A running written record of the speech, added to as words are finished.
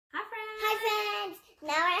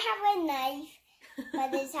have a knife,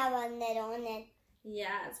 but it's have a lid on it.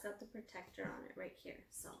 Yeah, it's got the protector on it right here,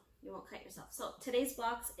 so you won't cut yourself. So today's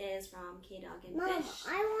box is from K-Dog and Mom, Fish.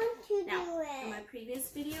 I want to Now, do it. in my previous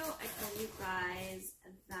video, I told you guys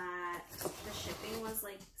that the shipping was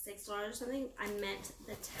like $6 or something. I meant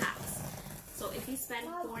the tax. So if you spend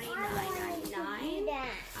 $49.99,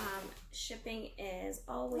 shipping is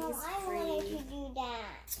always free. I wanted to do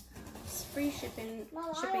that. It's free shipping,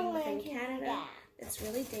 Mom, shipping within Canada. It's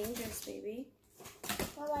really dangerous, baby.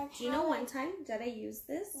 Mom, Do you know one time did I use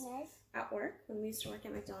this Yes. at work when we used to work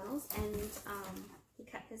at McDonald's and he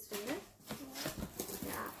cut his finger? Yes.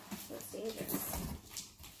 Yeah, so it's dangerous.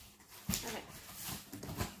 Okay.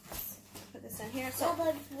 Put this in here. So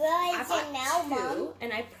But I now, bought Mom. two,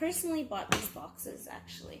 and I personally bought these boxes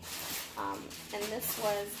actually. And this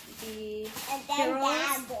was the And then Heroes.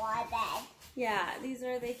 Dad bought it. Yeah, these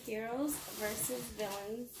are the Heroes versus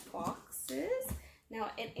Villains boxes. Now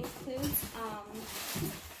it includes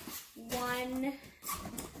one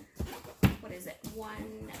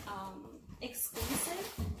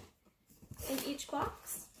exclusive in each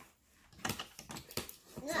box.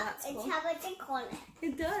 No, So that's it's cool. have a tick on it.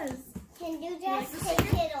 It does. Can you like just the take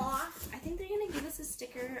sticker? it off? I think they're gonna give us a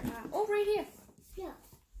sticker. Oh, right here. Yeah.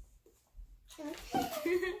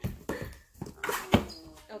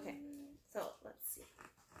 Okay, so let's see.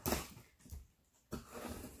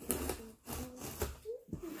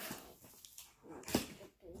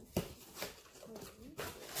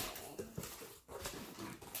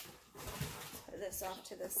 Put this off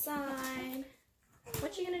to the side.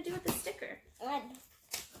 What you gonna do with the sticker? What?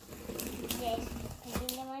 Yes. Put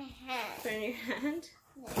it in my hand. Put it in your hand?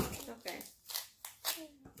 Yes. Okay.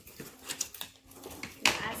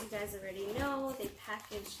 Now, as you guys already know, they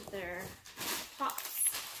packaged their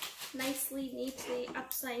pops nicely, neatly,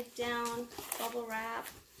 upside down, bubble wrap.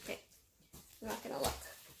 Okay, I'm not gonna look.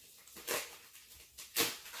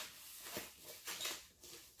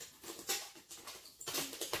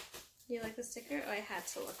 You like the sticker? Oh, I had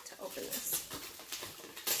to look to open this.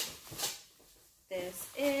 This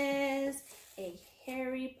is a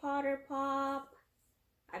Harry Potter pop.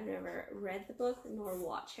 I've never read the book nor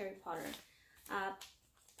watched Harry Potter.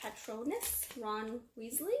 Patronus, Ron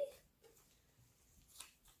Weasley.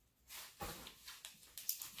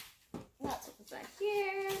 Let's put it back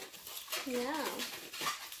here. Yeah.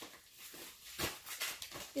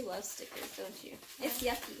 You love stickers, don't you? It's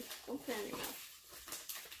yucky. Don't put it in your mouth.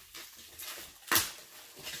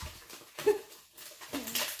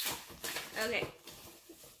 Okay.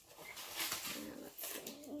 Now let's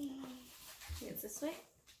see. It's this way.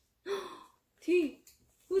 T.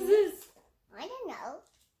 Who's this? I don't know.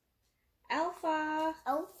 Alpha.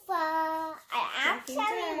 Alpha. I Talking actually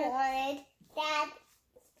Dead. wanted that.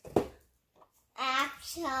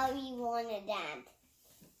 Actually wanted that.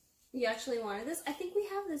 You actually wanted this? I think we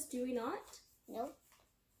have this, do we not? Nope.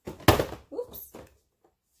 Oops.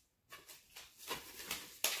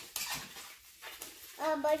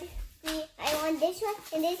 But I want this one,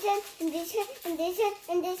 and this one, and this one, and this one,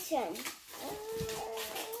 and this one.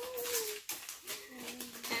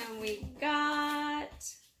 And we got,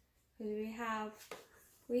 who do we have?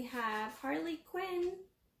 We have Harley Quinn.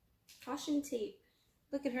 Caution tape.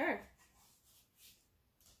 Look at her.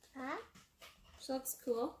 Huh? She looks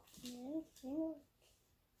cool.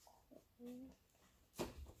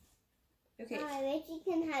 Okay, I wish you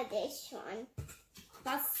can have this one.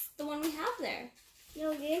 that's the one we have there.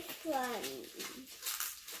 No, this one.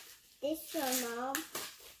 This one, Mom.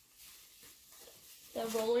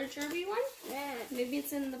 The roller derby one? Yeah, Maybe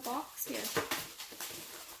it's in the box here.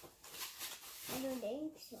 I don't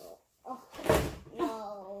think so. Oh,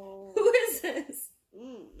 no. Who is this?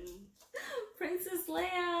 Mm-mm. Princess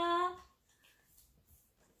Leia.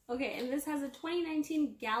 Okay, and this has a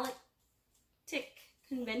 2019 Galactic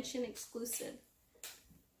Convention exclusive.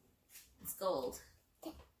 It's gold.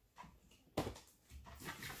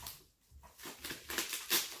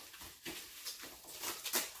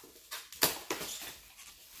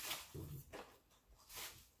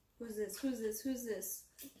 Who's this? Who's this? Who's this?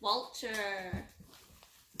 Vulture.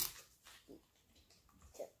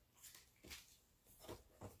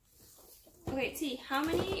 Okay, T, how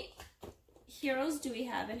many heroes do we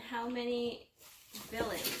have and how many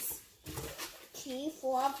villains? 2,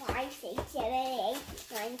 4, 5, 6, 7, 8,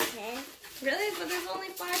 9, 10. Really? But there's only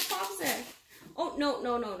 5 pops there. Oh, no,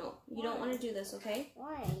 no, no, no. You don't want to do this, okay?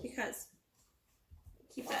 Why? Because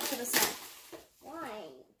keep that to the side. Why?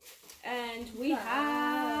 And we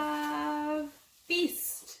have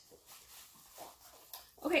Beast.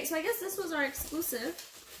 Okay, so I guess this was our exclusive.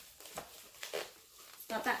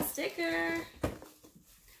 Got that sticker.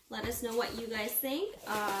 Let us know what you guys think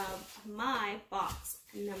of my box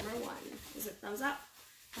number 1. Is it thumbs up,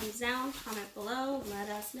 thumbs down? Comment below. Let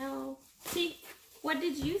us know. See, what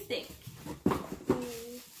did you think?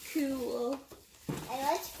 Cool. And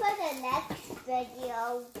let's for the next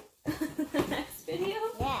video. The next video?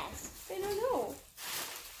 Yes. I don't know.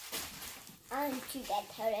 I want to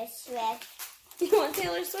get Taylor Swift. You want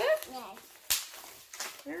Taylor Swift? Yes.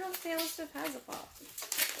 I don't know if Taylor Swift has a pop.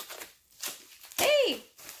 Hey!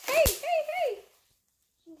 Hey!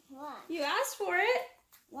 What? You asked for it.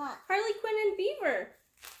 What? Harley Quinn and Beaver.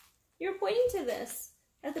 You're pointing to this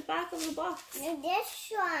at the back of the box. And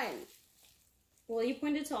this one. Well, you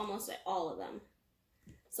pointed to almost all of them.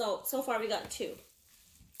 So far we got 2.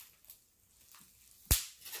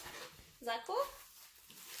 Is that cool?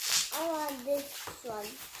 I want this one.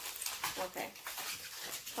 Okay.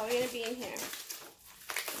 Probably gonna be in here.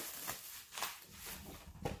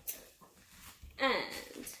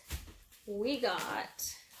 And we got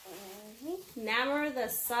Namor the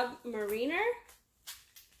Submariner.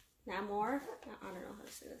 Namor? I don't know how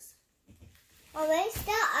to say this. Oh, where's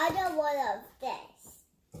the other one of this?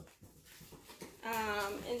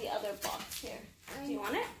 In the other box here. Do you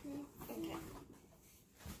want it? Okay.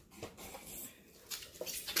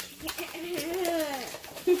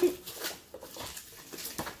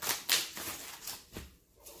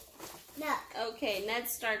 No. Okay, Ned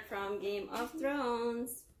Stark from Game of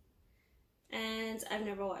Thrones. And I've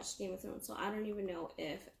never watched Game of Thrones, so I don't even know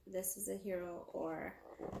if this is a hero or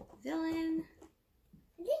villain.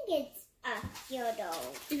 I think it's a hero.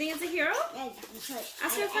 You think it's a hero? Yes, because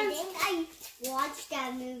Ask your I friends. think I watched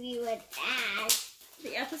that movie with Dad.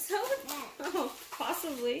 The episode? Yeah. Oh,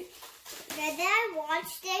 possibly. Did I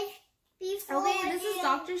watched it before? Okay, this is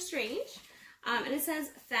Doctor Strange. And it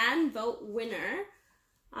says fan vote winner.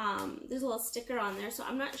 There's a little sticker on there, so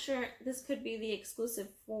I'm not sure. This could be the exclusive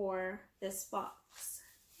for this box.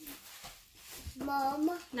 Mom.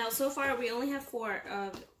 Now, so far, we only have 4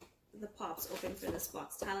 of the pops open for this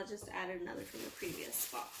box. Tyler just added another from the previous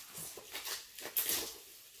box.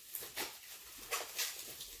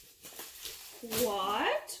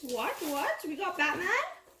 What? We got Batman?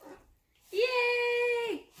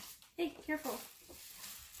 Yay! Hey, careful.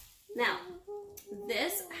 Now,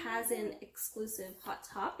 this has an exclusive Hot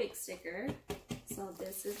Topic sticker. So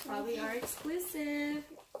this is probably our exclusive.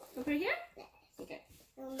 Over here? Okay.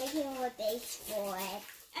 I'm making a base for it.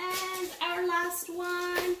 And our last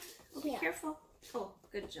one. Okay, Yeah. careful. Oh,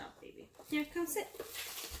 good job, baby. Here, come sit.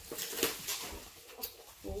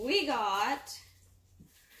 We got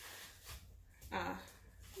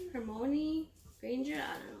Hermione Granger.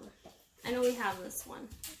 I don't know. I know we have this one.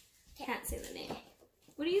 Can't say the name.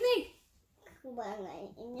 What do you think?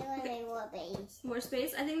 Base. More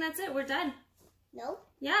space? I think that's it. We're done. Nope.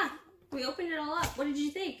 Yeah, we opened it all up. What did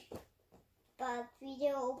you think? But we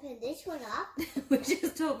didn't open this one up. We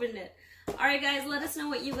just opened it. Alright guys, let us know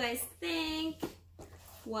what you guys think.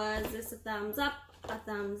 Was this a thumbs up, a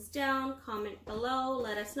thumbs down? Comment below.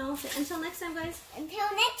 Let us know. So until next time, guys. Until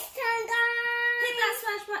next time, guys. Hit that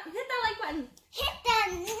smash button. Hit that like button. Hit the